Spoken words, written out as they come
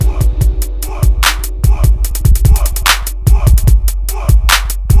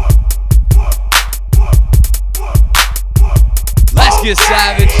Let's get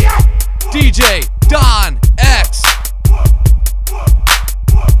savage. DJ Don X.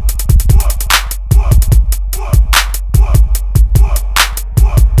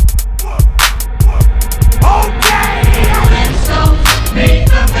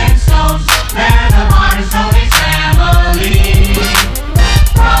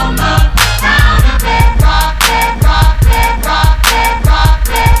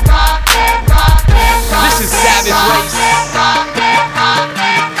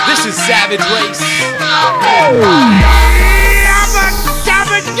 Savage Race.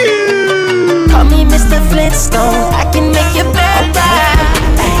 Call me Mr. Flintstone, I can make your bed right.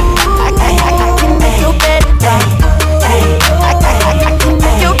 I can make your bed right. I can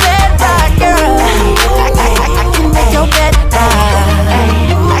make your bed right, girl. I can make your bed right.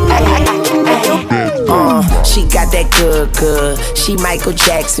 I can make your bed right. She got that good. She Michael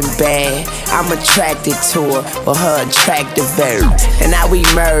Jackson bad. I'm attracted to her for her attractive verb. And now we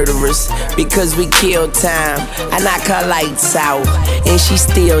murderers because we kill time. I knock her lights out and she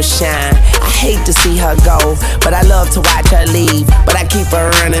still shine. I hate to see her go, but I love to watch her leave. But I keep her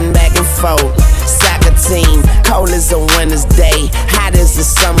running back and forth. Soccer team, cold as a winter's day, hot as a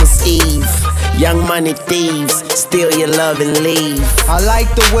summer's eve. Young money thieves, steal your love and leave. I like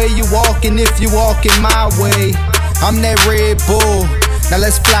the way you walkin' if you walkin' my way. I'm that Red Bull, now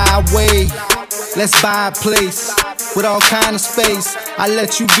let's fly away. Let's buy a place with all kind of space. I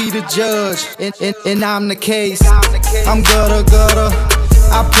let you be the judge, and I'm the case. I'm gutter,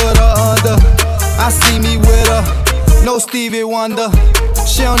 I put her under. I see me with her, no Stevie Wonder.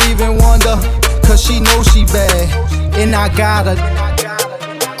 She don't even wonder, cause she knows she bad. And I got a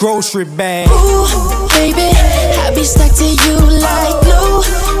grocery bag. Ooh, baby, I be stuck to you like glue.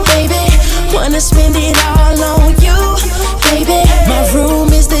 Baby, wanna spend it all on you. Baby, my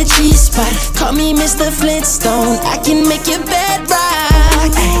room is the G-spot. Call me Mr. Flintstone, I can make your bed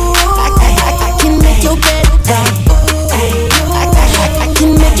right. I can make your bed right. I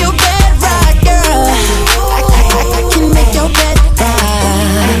can make your bed right, girl. I can make your bed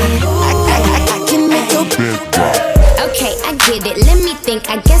right. I can make your bed right. Okay, I get it, let me think,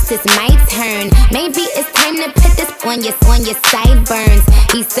 I guess it's my turn. Maybe it's time to put this on your sideburns.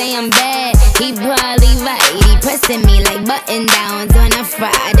 He say I'm bad, he probably right. He pressing me like button downs on a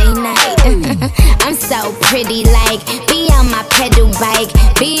Friday night. I'm so pretty, like, be on my pedal bike,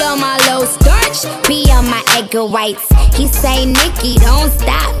 be on my low starch, be on my egg whites. He say, Nikki, don't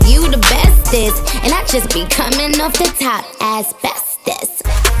stop, you the bestest. And I just be coming off the top as bestest.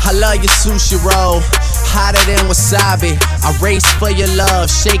 I love your sushi roll, hotter than wasabi. I race for your love,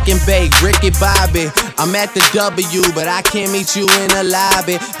 shake and bake, Ricky Bobby. I'm at the W, but I can't meet you in the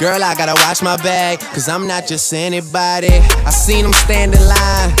lobby. Girl, I gotta watch my bag, cause I'm not just anybody. I seen him stand in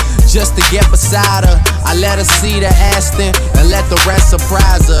line, just to get beside her. I let her see the Aston, and let the rest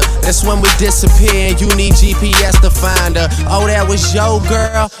surprise her. That's when we disappear, and you need GPS to find her. Oh, that was your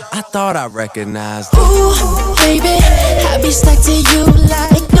girl? I thought I recognized her. Ooh, baby, I be stuck to you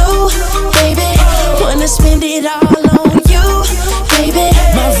like glue. Baby, wanna spend it all on you. Baby,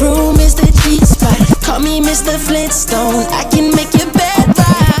 my room is the G-spot. Call me Mr. Flintstone, I can make your bed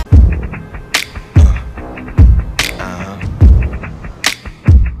right.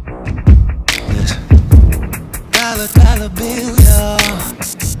 Dollar bill, y'all.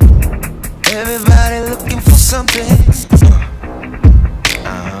 Everybody looking for something.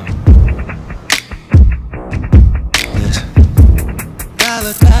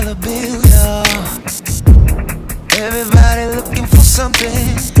 Dollar bill, y'all. Everybody looking for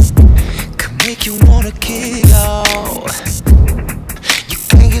something. Could make you wanna kill all. You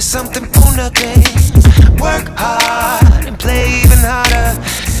can't get something for nothing. Work hard and play even harder.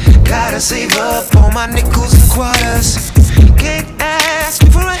 Gotta save up all my nickels and quarters. Can't ask you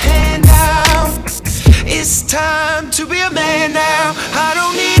for a handout. It's time to be a man now. I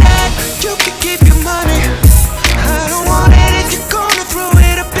don't need it, you can keep your money. I don't want it if you're gonna throw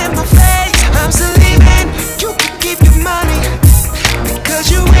it up in my face. I'm still leaving, you can keep your money. Because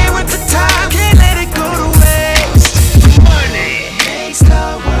you ain't worth the time, can't let it go to waste. Money makes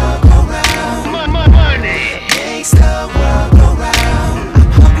the world go round. Money makes the world go round. I'm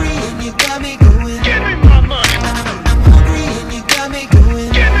hungry and you got me going. Give me my money. I'm hungry and you got me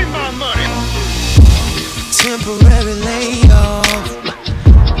going. Give me my money. Temporary layoff,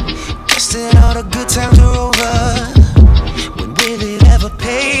 just in all the good times are over. When will it ever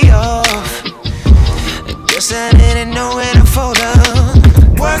pay off? Guess I didn't know where to fold up.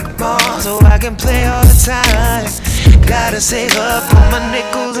 Work more so I can play all the time. Gotta save up all my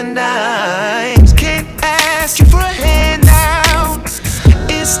nickels and dimes. Can't ask you for a handout.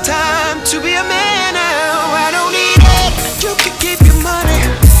 It's time to be a man now. I don't need it, you can keep your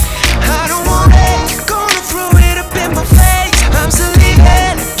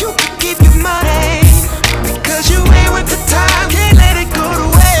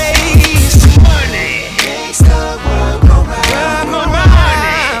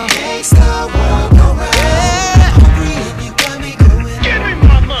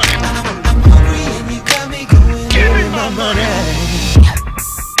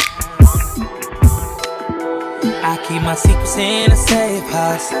my secrets in a safe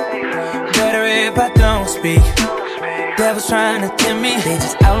house. Better if I don't speak. Devils trying to tempt me, they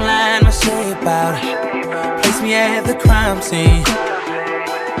just outline my shape out. Place me at the crime scene.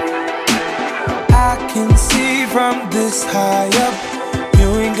 I can see from this high up, you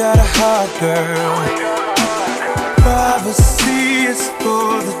ain't got a heart, girl. Privacy is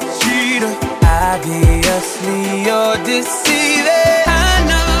for the cheater. Obviously you're deceiving.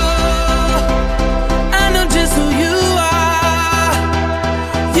 I know just who you are.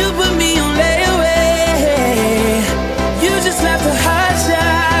 You put me on layaway. You just left a hot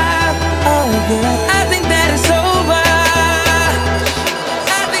shot. Oh yeah, I think that it's over.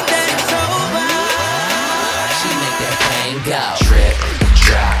 I think that it's over. She make that thing go. Drip,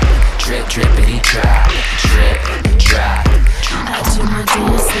 drop, drip, drippity drop, drip, drop. I do my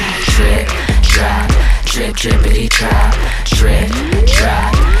dance like drip, drop, drip, drippity drop, drip,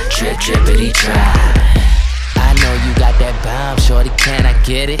 drop, drip, drippity drop. I know you got that bomb, shorty, can I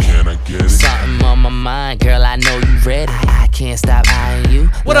get it? Something on my mind, girl, I know you ready. I can't stop eyeing you.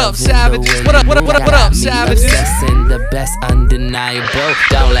 What up, savages? What up, savages? Obsessing the best, undeniable.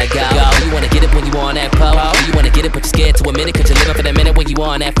 Don't let go. Yo, you wanna get it when you on that pole. You wanna get it, but you're scared to admit it, cause you're living for that minute when you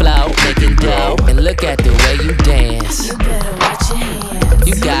on that flow. Making dough, and look at the way you dance. you better watch your hands.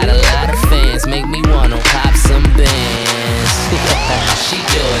 You got a lot of fans, make me wanna pop some bands. She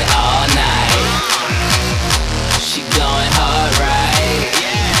do it all night. She going hard, right?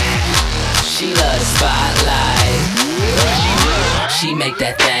 She love the spotlight. She make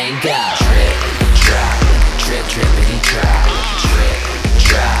that thing go. Drip, drop, drip, drippity drop, drip,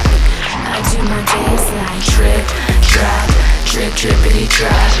 drop. I do my dance like Drip, drop, drip, drippity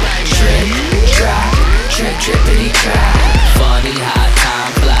drop, drip, drop, drip, drippity drop. Funny how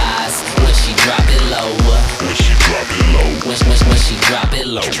time flies when she drop it lower. When she drop it low. When she drop it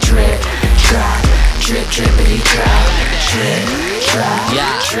low. Drip, drop, drip, drippity drop, drip, drop,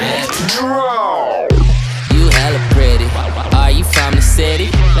 Yeah. drip. You hella pretty. Are you from the city?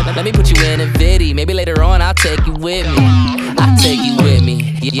 Let me put you in a viddy. Maybe later on I'll take you with me. I'll take you with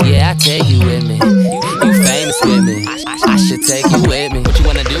me. Yeah, I'll take you with me. You famous with me. I should take you with me. What you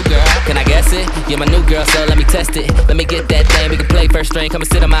wanna do, girl? Can I guess it? You're my new girl, so let me test it. Let me get that thing. We can play first string. Come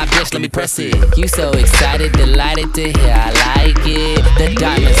and sit on my bitch. Let me press it. You so excited, delighted to hear I like it. The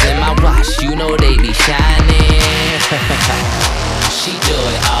diamonds in my watch, you know they be shining. She do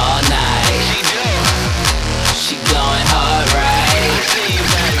it all night. She going hard, right?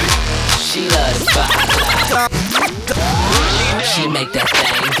 She love the spotlight. She make that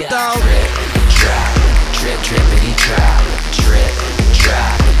thing go. Drip, drop, drip, drippity drop, drip,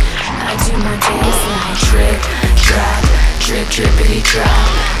 drop. I do my dance like Drip, drop, drip, drippity drop,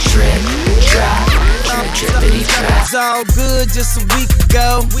 drip, drop, drip, drippity drop. It's all good just a week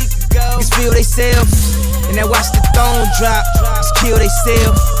ago. Niggas feel they self, and then watch the throne drop. Just kill they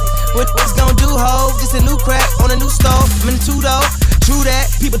self. What's gonna do, ho? Just a new crack on a new stove. I'm in the two-door. True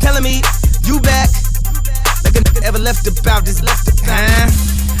that. People telling me you back. Like a nigga ever left about this,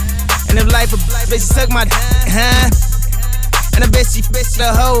 And if life a bitch, she suck my And I bet she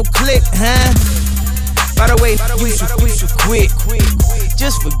the whole clique, By the way, you should quit.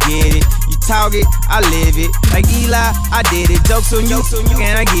 Just forget it. You talk it, I live it. Like Eli, I did it. Jokes on you,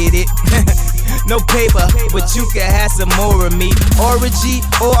 and I get it. No paper, but you can have some more of me. Orgy,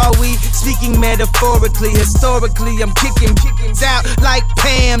 or are we speaking metaphorically? Historically, I'm kicking out like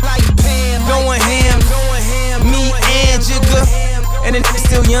Pam. Going ham, me and Jigga. And the nigga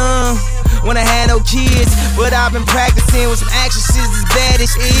still young. When I had no kids, but I've been practicing with some actresses as bad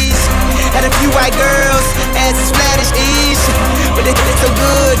as is. Had a few white girls as flat as is. But they so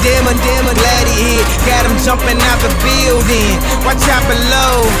good, damn, glad he hit. Got them jumping out the building. Watch out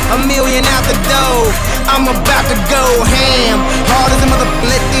below, $1 million out the door. I'm about to go ham. Hard as a motherfucker,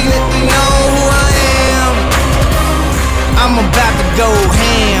 let me know who I am. I'm about to go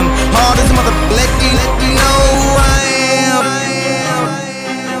ham. Hard as a motherfucker, let me know who I am.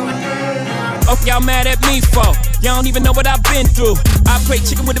 Oh, y'all mad at me for? Y'all don't even know what I've been through. I play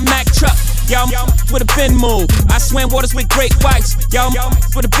chicken with a Mack truck. Y'all with a bin move. I swam waters with great whites. Y'all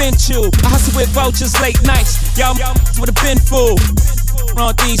with a bin chew. I hustle with vultures late nights. Y'all with a bin fool.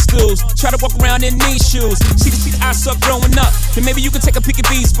 On these stools, try to walk around in these shoes. See the I suck growing up, then maybe you can take a peek at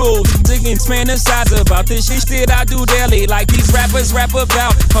these fools. Digging, expand the size about this shit that I do daily. Like these rappers rap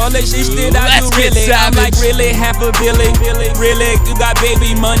about all that shit that I do really. I'm like really half a Billy, really. You got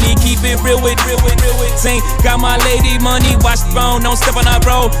baby money, keep it real with. Sing, got my lady money, watch the phone, don't step on our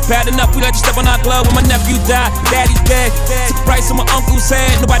road. Bad enough, we let you step on our glove. When my nephew died, daddy's dead. Took a price on my uncle's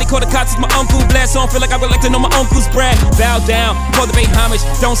head. Nobody called the cops, it's my uncle blessed. So I don't feel like I would like to know my uncle's bread. Bow down, pour the 800.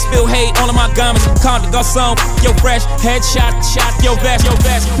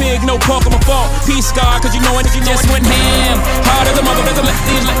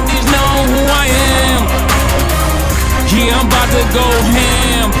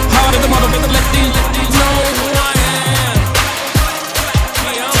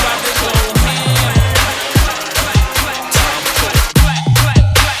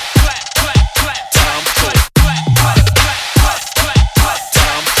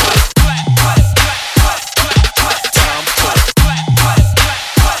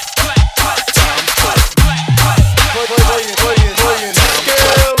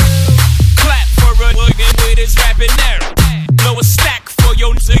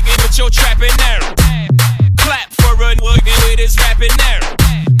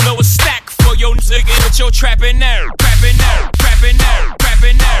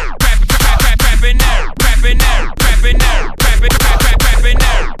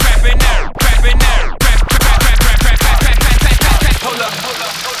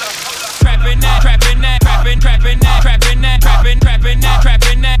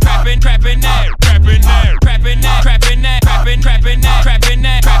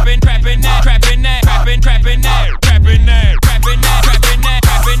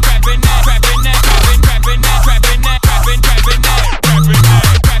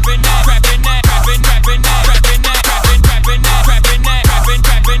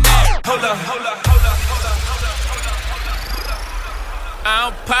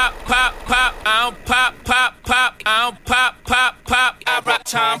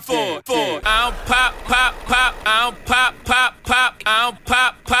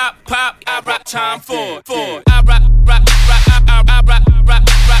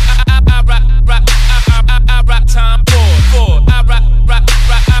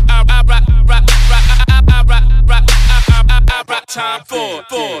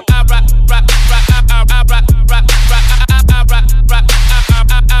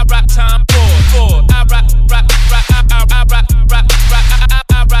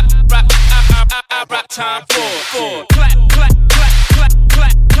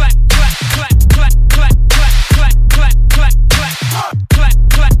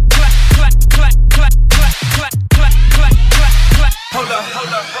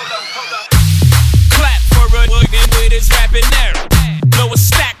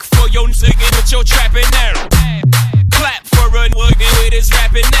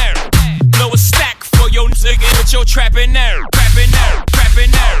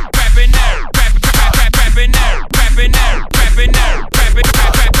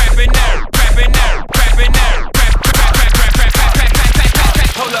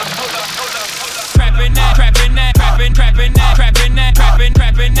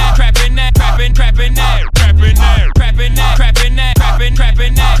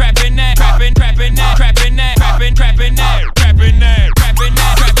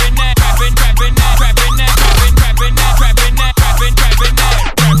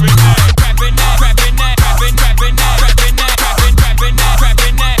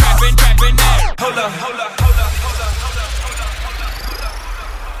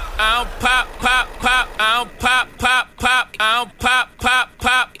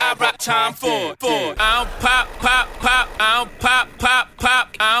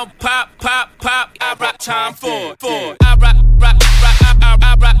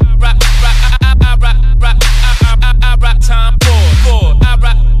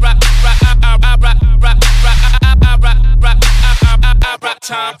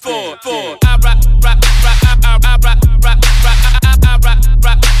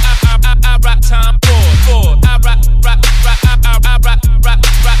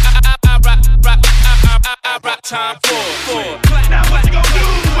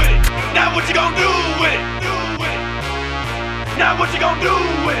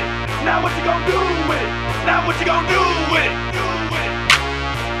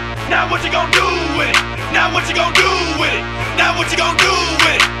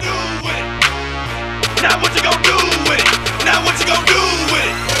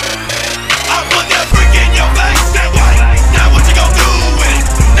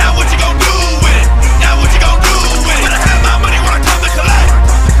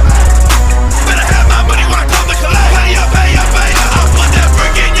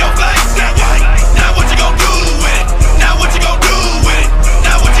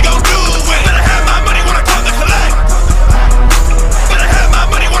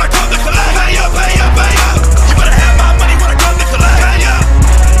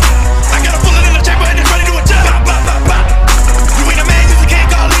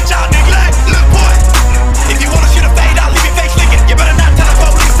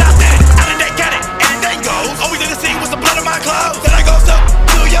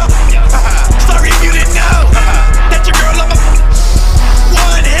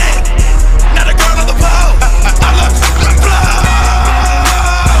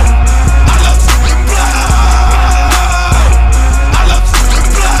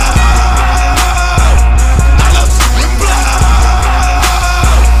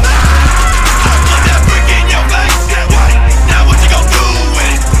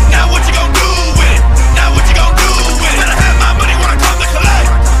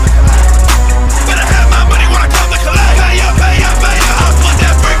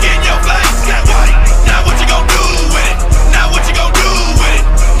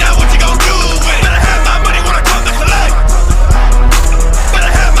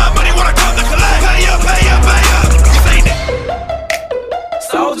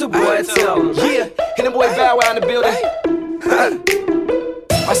 Soulja Boy, tell him. Yeah, hit the boy Bow Wow in the building.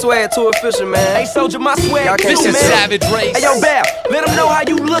 My swag too official, man. Hey, Soulja, my swag too, man. This is Savage Race. Hey, yo, Bow, let them know how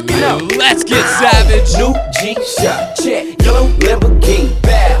you looking up. Let's get savage. New G-Shock, check, yellow Lamborghini.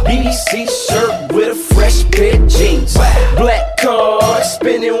 BBC shirt with a fresh pair of jeans. Black card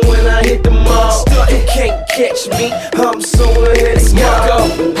spinning when I hit the mall. You can't catch me, I'm so ahead of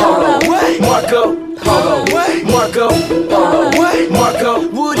Marco. Polo, Marco, Polo, Marco, Polo, Marco,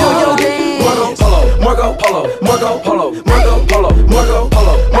 would on your dance. Marco Polo, Marco Polo, Marco Polo, Marco Polo, Marco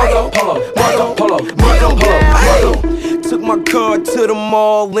Polo, Marco Polo, Marco Polo, Marco Polo, Marco. Took my car to the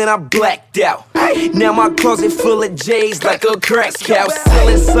mall and I blacked out. Now my closet full of J's like a crack house.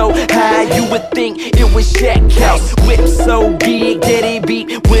 Ceiling so high you would think it was Shaq House. Whip so big that it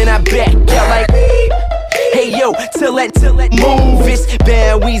beat when I back out like. Hey yo, till that move. It's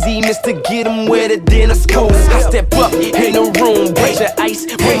Bad Weezy, Mr. Get 'em where the dinner's cold. I step up in the room, bunch of ice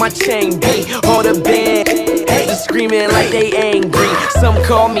with my chain beat. All the band haters screaming like they angry. Some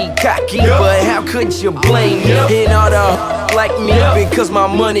call me cocky, but how could you blame me? And all the like me because my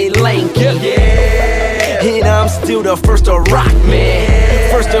money lanky. Yeah, and I'm still the first to rock, man.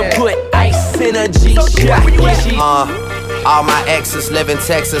 First to put ice in a G-Shock. All my exes live in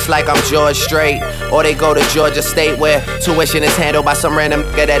Texas like I'm George Strait. Or they go to Georgia State where tuition is handled by some random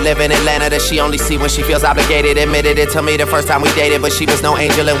nigga that live in Atlanta that she only see when she feels obligated. Admitted it to me the first time we dated, but she was no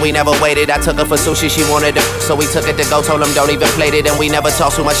angel and we never waited. I took her for sushi, she wanted to, so we took it to go. Told him don't even plate it, and we never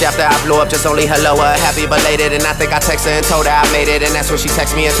talked too much after I blew up. Just only hello, happy belated. And I think I texted her and told her I made it, and that's when she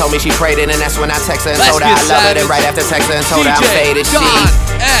texted me and told me she prayed it. And that's when I texted her and told her I love it. And right after texting her and told her I'm faded, she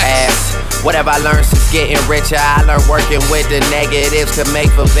asked. Whatever I learned since getting richer, I learned working with the negatives to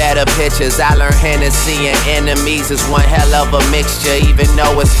make for better pictures. I learned Hennessy and enemies is one hell of a mixture. Even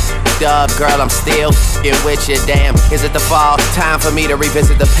though it's up, girl, I'm still f***ing with you. Damn, is it the fall? Time for me to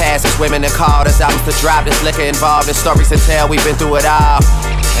revisit the past. It's women that call, there's albums to drop, there's liquor involved, there's stories to tell. We've been through it all.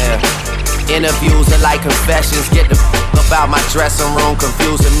 Interviews are like confessions. Get the f*** about my dressing room,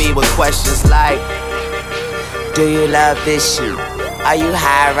 confusing me with questions like, do you love this shit? Are you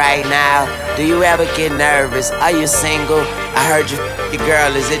high right now? Do you ever get nervous? Are you single? I heard you your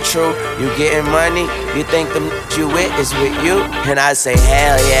girl, is it true? You getting money? You think the you with is with you? And I say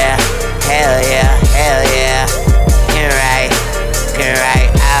hell yeah, hell yeah, hell yeah. Get right,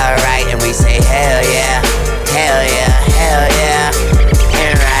 alright. And we say hell yeah, hell yeah, hell yeah.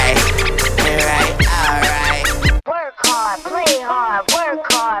 Get right, alright. Work hard, play hard, work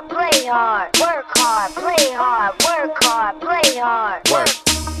hard, play hard, work hard, play hard, work hard, play hard. Work.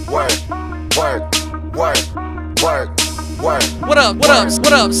 What up,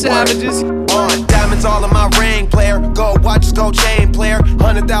 savages? Diamonds all in my ring, player. Gold watches, gold chain, player.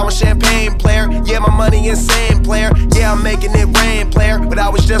 100,000 champagne, player. Yeah, my money insane, player. Yeah, I'm making it rain, player. But I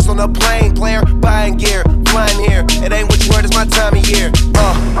was just on a plane, player. Buying gear, flying here. It ain't what you heard, it's my time of year.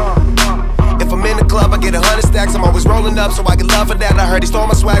 If I'm in the club, I get 100 stacks. I'm always rolling up, so I get love for that. I heard he stole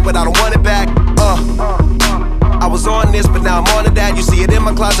my swag, but I don't want it back. I was on this, but now I'm on to that. You see it in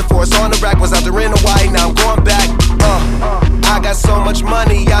my closet, for it's on the rack. Was out there in Hawaii, now I'm going back. I got so much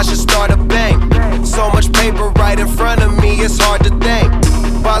money, I should start a bank. So much paper right in front of me, it's hard to think.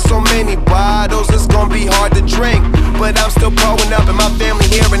 Bought so many bottles, it's gonna be hard to drink. But I'm still growing up, and my family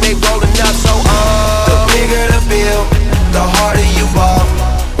here, and they rolling up. So the bigger the bill, the harder you ball.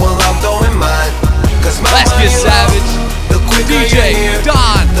 Well, I'm throwing mine, cause my Let's money get savage. The quicker DJ you're here,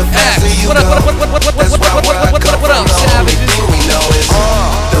 Don the faster X. you What go. up, That's why where I come what from, up, the only savages? thing we know is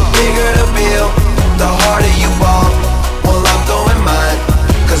the bigger the bill, the harder you ball. Well, I'm throwing mine,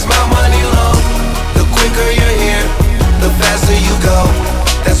 cause my money low. The quicker you're here, the faster you go.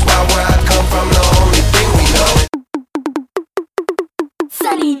 That's why where I come from, the only thing we know is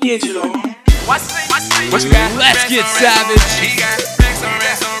Sunny Digital. Let's get savage. we got racks on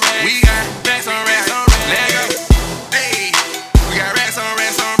racks on racks. We got racks on racks on racks. Let go. Hey, we got racks on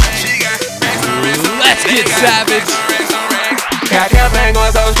racks on racks. She got racks on racks on racks. Let's get savage. Got campaign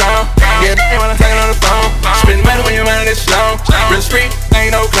going so strong. Yeah, they wanna take it on the phone. Spend money when your mind is slow. Real street,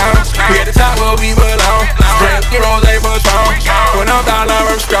 ain't no clown. We at the top where we belong. Brand new rose for strong. When I'm down,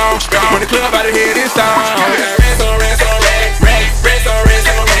 I'm strong. When the club out of here, this time. We got racks on racks on racks. Racks on racks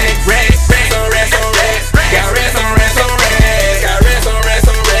on racks. Racks on racks on racks. Got racks on racks on racks. Got racks on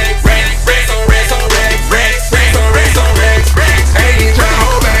racks on racks. Racks on racks on racks. Racks on racks on racks. Ain't tryna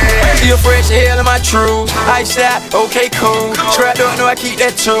hold back. Still fresh hell in my truth. Ice out, okay, cool. Strapped up, know I keep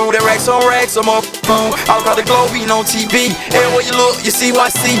that true. That racks on racks, I'm on phone. All across the globe, beating on TV. Everywhere you look, you see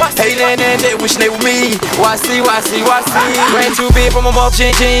YC. Hey, that wish they with me. YC. Ran too big from my mom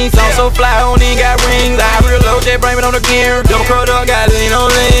jeans. I'm so fly, I don't even got rings. I real low, just bring it on the gear. Double curled up, got lean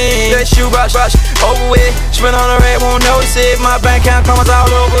on lean. That shoe brush, over with. Spin on the rack, won't notice it. My bank account comes all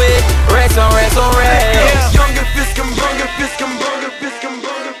over it. Racks on racks. Younger fist come burger, fist come burger, fist come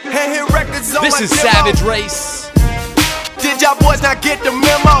burger. Hey, hit records on This is Savage Race. Did y'all boys not get the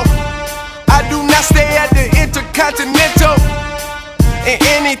memo? I do not stay at the Intercontinental, and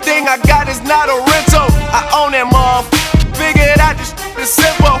anything I got is not a rental. I own that motherfucker. Figured out this shit is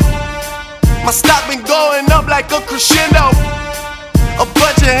simple. My stock been going up like a crescendo. A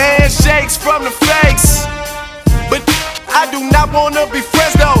bunch of handshakes from the fakes, but I do not wanna be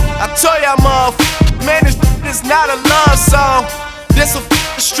friends though. I tell y'all motherfucker, man, this is not a love song. This a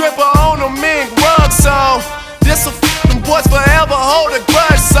stripper on a mink rug song. This a them boys forever hold a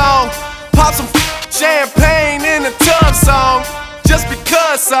grudge song. Pop some champagne in the tub song. Just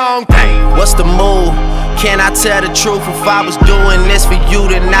because song. What's the move? Can I tell the truth? If I was doing this for you,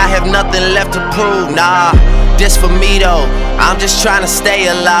 then I have nothing left to prove. Nah, this for me though. I'm just trying to stay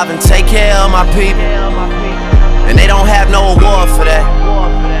alive and take care of my people. And they don't have no award for that.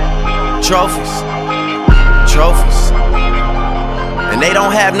 Trophies. And they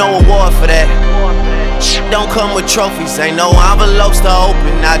don't have no award for that. Don't come with trophies, ain't no envelopes to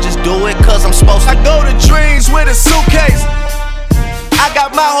open. I just do it cause I'm supposed to. I go to dreams with a suitcase. I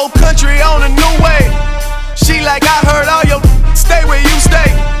got my whole country on a new way. She like, I heard all your stay where you stay.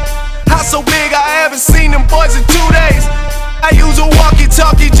 House so big I haven't seen them boys in 2 days. I use a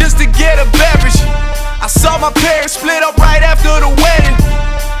walkie-talkie just to get a beverage. I saw my parents split up right after the wedding.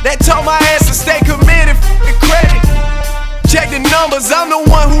 They told my ass to stay committed, f***ing credit. Check the numbers, I'm the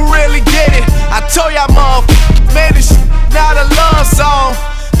one who really get it. I told y'all motherfuckers, man, this shit not a love song.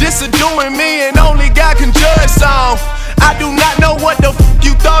 This a doing me and only God can judge song. I do not know what the f***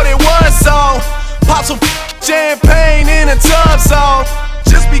 you thought it was song. Pop some champagne in a tub song.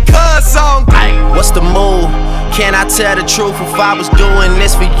 Just because song. What's the move? Can I tell the truth? If I was doing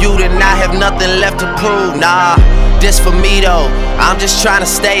this for you, then I have nothing left to prove. Nah, this for me though. I'm just trying to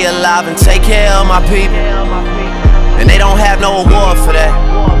stay alive and take care of my people. And they don't have no award for that.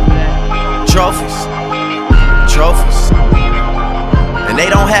 Trophies. And they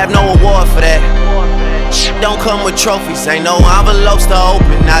don't have no award for that. Don't come with trophies, ain't no envelopes to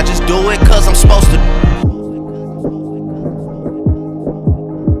open. I just do it cause I'm supposed to.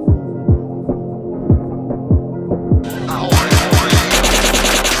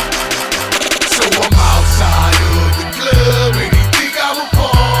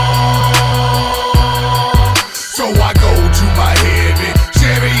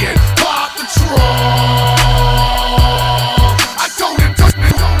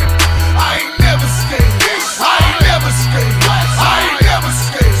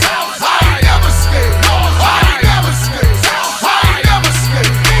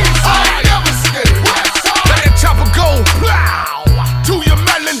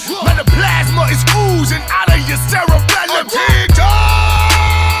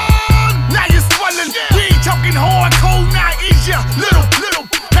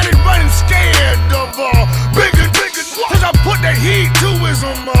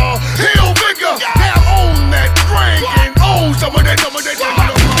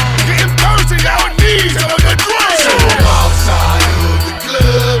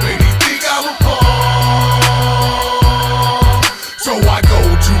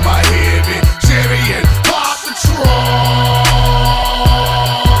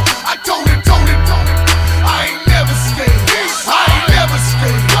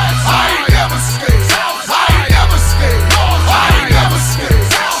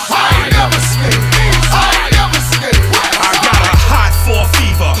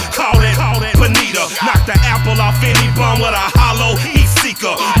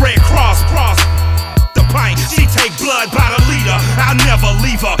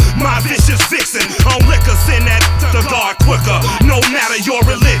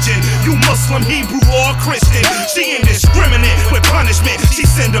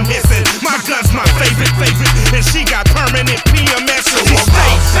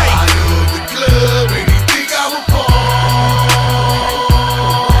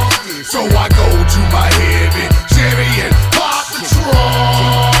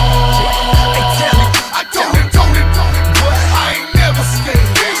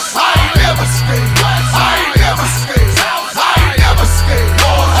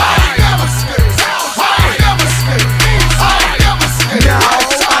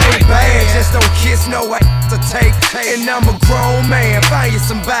 No way.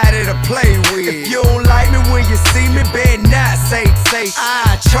 somebody to play with. If you don't like me when you see me, better not say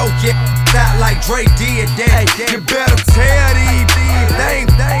I choke you out like Dre did that. You better tell these they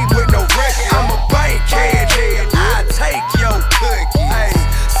ain't with no record. I'm a bankhead, I take your cookie. Hey,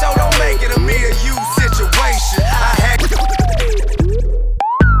 so don't make it a me or you situation. I had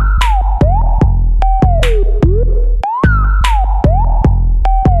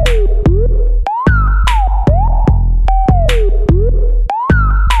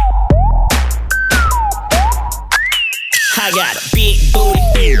I got a big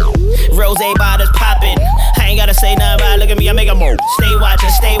booty, rose bottles poppin'. I ain't gotta say nothing about it. Look at me, I make a move. Stay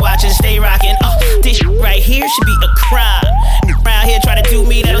watching, stay rockin'. This shit right here should be a crime. Around here try to do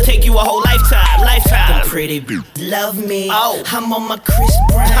me, that'll take you a whole lifetime. The pretty bitch love me. Oh, I'm on my Chris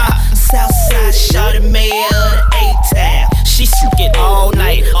Brown. Southside Chardonnay of the A-Town. She it all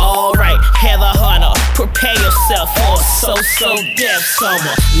night, alright. Heather Hunter, prepare yourself for a so death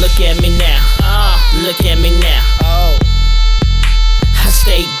summer. Look at me now, look at me now. Oh. I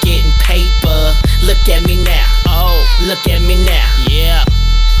stay getting paper. Look at me now. Oh, look at me now. Yeah.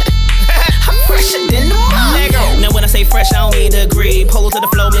 I'm fresher than the mother. Now when I say fresh, I don't mean degree. Polo to the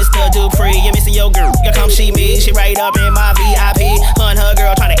flow, Mr. Dupree. You're missing your girl. You come see me. She right up in my VIP. Her and her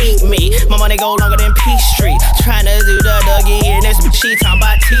girl trying to eat me. My money go longer than Peachtree. Trying to do the Dougie and this bitch. She talking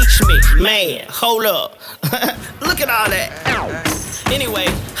about teach me. Man, hold up. Look at all that. Anyway,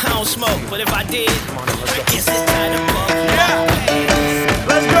 I don't smoke, but if I did, I guess it's time to fuck. Yeah.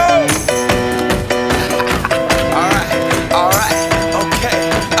 Let's go! Alright,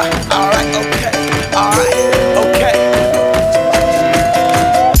 okay. Alright, okay.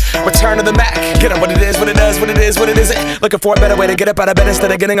 Return to the Mac. Get up what it is, what it does, what it is, what it isn't. Looking for a better way to get up out of bed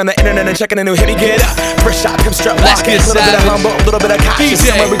instead of getting on the internet and checking a new hit. Me get up. First shot, come strut walking. A little bit of humble, a little bit of cautious.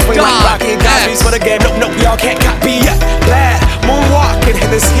 Somewhere between like Rocky and copies for the game. Nope, y'all can't copy yet. Glad moonwalking,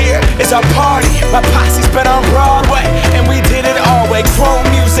 and this here is our party. My posse's been on Broadway, and we did it all way. Chrome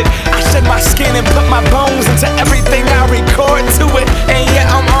music. I shed my skin and put my bones into everything I record to it. And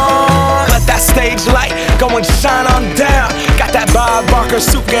yeah, I'm on. Let that stage light go and shine on down. Got that Bob Barker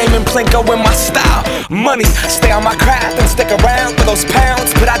suit game and Plinko in my style. Money, stay on my craft and stick around for those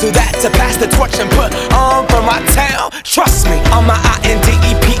pounds. But I do that to pass the torch and put on for my town. Trust me, on my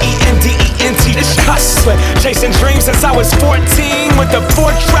INDEPENDENT. This hustling, chasing dreams since I was 14 with the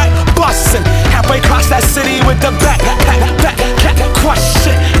 4-track bustin'. Halfway across that city with the back crush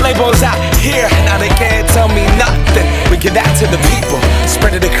it. Labels out here, now they can't tell me nothing. We give that to the people,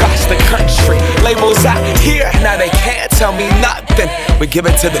 spread it across the country. Labels out here, now they can't tell me nothing. We give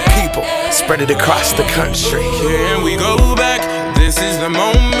it to the people, spread it across the country. Here we go back, this is the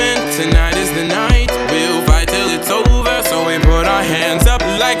moment. Tonight is the night, we'll fight till it's over. So we put our hands up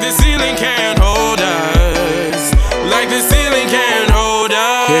like the ceiling can't hold us. Like the ceiling can't hold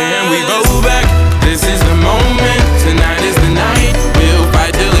us. Here we go back, this is the moment. Tonight is the night, we'll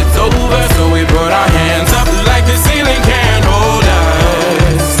fight till it's over. So we put our hands up like the ceiling can't hold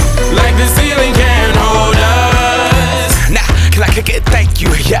us. Like the ceiling can't hold us. Now, can I kick it? Thank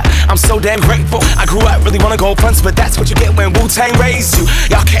you, yeah, I'm so damn grateful. I grew up really wanna go fronts, but that's what you get when Wu-Tang raised you.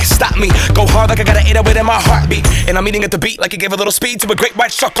 Y'all can't stop me, go hard like I got an 808 in my heartbeat. And I'm eating at the beat like it gave a little speed to a great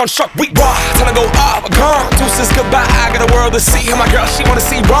white shark on shark week. Raw, time to go off, gone, deuces goodbye. I got a world to see, and my girl, she wanna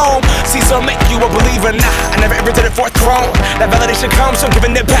see Rome. Caesar make you a believer, nah, I never ever did it for a throne. That validation comes from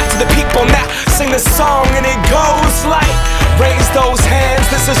giving it back to the people. Now, sing this song and it goes like, raise those hands,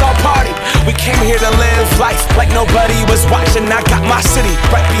 this is our party. We came here to live life like nobody was watching. I got my city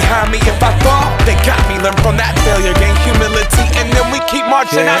right behind me. If I fall, they got me. Learn from that failure, gain humility, and then we keep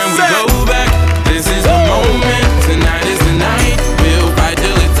marching. Yeah, and we go back, this is the moment. Tonight is the night, we'll fight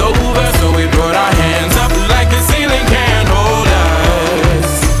till it's over. So we put our hands up like the ceiling can't hold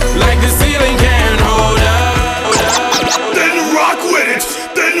us. Like the ceiling can't hold us. Then rock with it,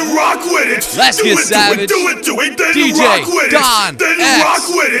 then rock with it. Let's get savage. Do it, then DJ rock with Don it. Then X. rock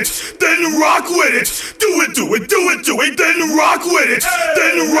with it, then rock with it. Do it, then rock with it.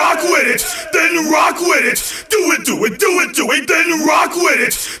 Then rock with it, then rock with it. Do it, then rock with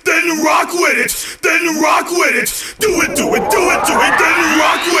it. Then rock with it, then rock with it. Do it, then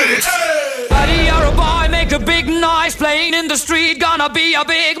rock with it. Buddy, you're a boy, make a big noise, playing in the street, gonna be a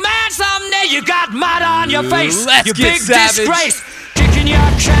big man someday. You got mud on your face, Let's you get big savage. disgrace, kicking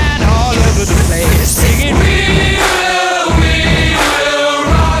your can all over the place, singing, we will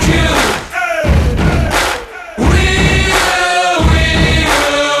rock you. We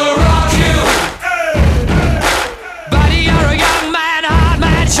will rock you. Buddy, you're a young man, hard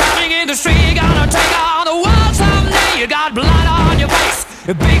man, shouting in the street, gonna take on the world someday. You got blood on your face,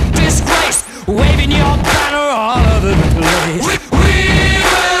 a big disgrace, waving your banner all over the place. We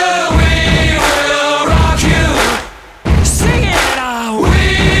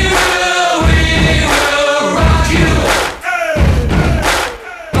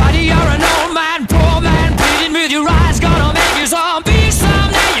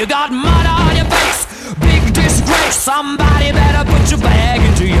you got mud on your face. Big disgrace, somebody better put your bag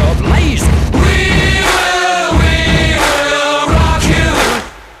into your place. We will rock you.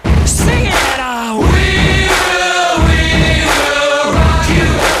 Sing it out. We will rock you.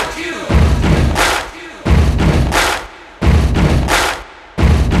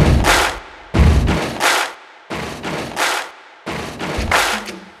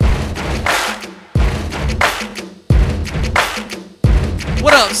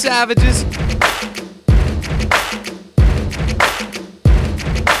 What up, savages?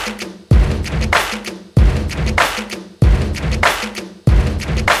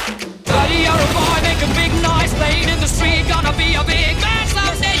 Buddy, you're a boy, make a big noise, playing in the street, gonna be a big man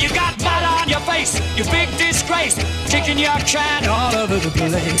someday. You got mud on your face, you big disgrace, kicking your can all over the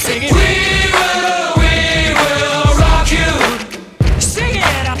place. Singing, we will rock you. Sing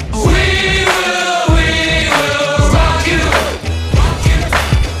it up. We will rock you.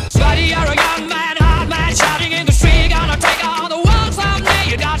 Buddy, you're a young man, hard man, shouting in the street, gonna take on the world someday.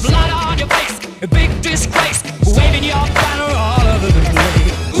 You got blood on your face, a big disgrace, waving your banner all over the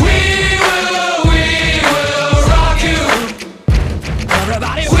place. We will rock you.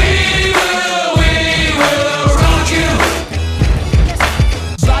 Everybody, we will rock you.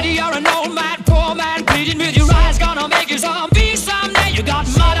 Buddy, you're an old man, poor man, pleading with your eyes, gonna make you zombie someday. You got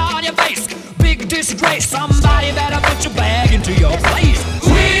mud on your face, big disgrace, somebody better put your bag into your place.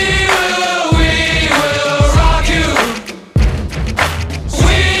 We will rock you.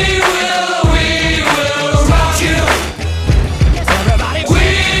 We will rock you. Everybody, we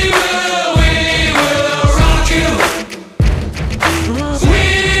will rock you.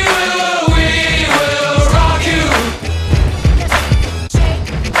 We will rock you.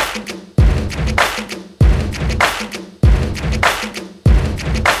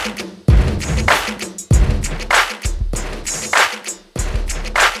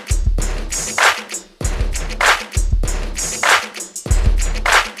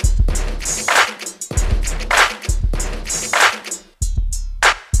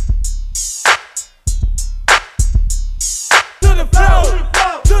 To the flow,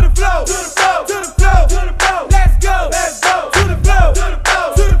 to the flow, to the flow, to the flow, to the flow. Let's go, let's go. To the flow, to the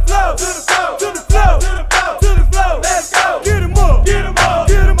flow, to the flow, to the flow, to the flow, to the flow, to the flow. Let's go. Get 'em up, get 'em up,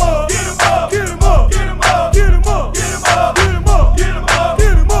 get 'em up, get 'em up, get 'em up, get 'em up, get 'em up, get 'em up, get 'em up, get 'em up,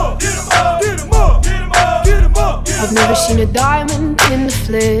 get 'em up, get 'em up, get 'em up, get 'em up, get 'em up. I've never seen a diamond in the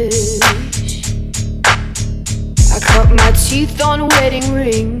flesh. I cut my teeth on wedding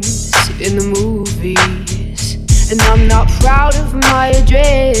rings in the movies, and I'm not proud of my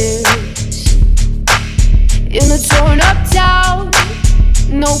address. In a torn up town,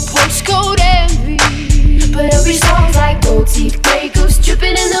 no postcode envy, but every song's like gold teeth, grey goose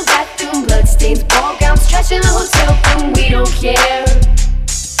dripping in the bathroom, bloodstains, ball gowns, trash in the hotel room. We don't care.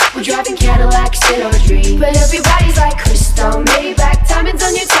 We're driving Cadillacs in our dreams, but everybody's like crystal, Maybach, diamonds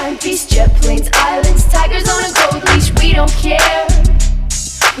on your timepiece, jet planes, islands, tigers on a gold leash. We don't care.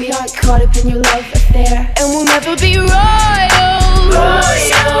 We aren't caught up in your love affair, and we'll never be royal.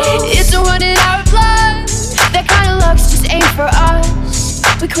 It's a run in our blood. That kind of luck's just ain't for us.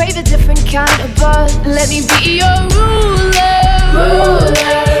 We crave a different kind of buzz. Let me be your ruler.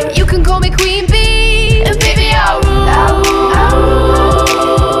 You can call me Queen Bee, and baby I'll rule.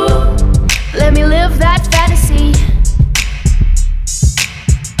 Let me live that fantasy.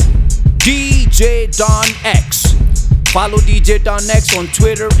 DJ Don X. Follow DJ Don X on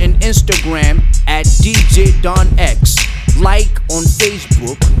Twitter and Instagram at DJ Don X. Like on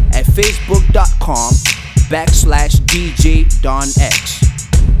Facebook at facebook.com/DJ Don X.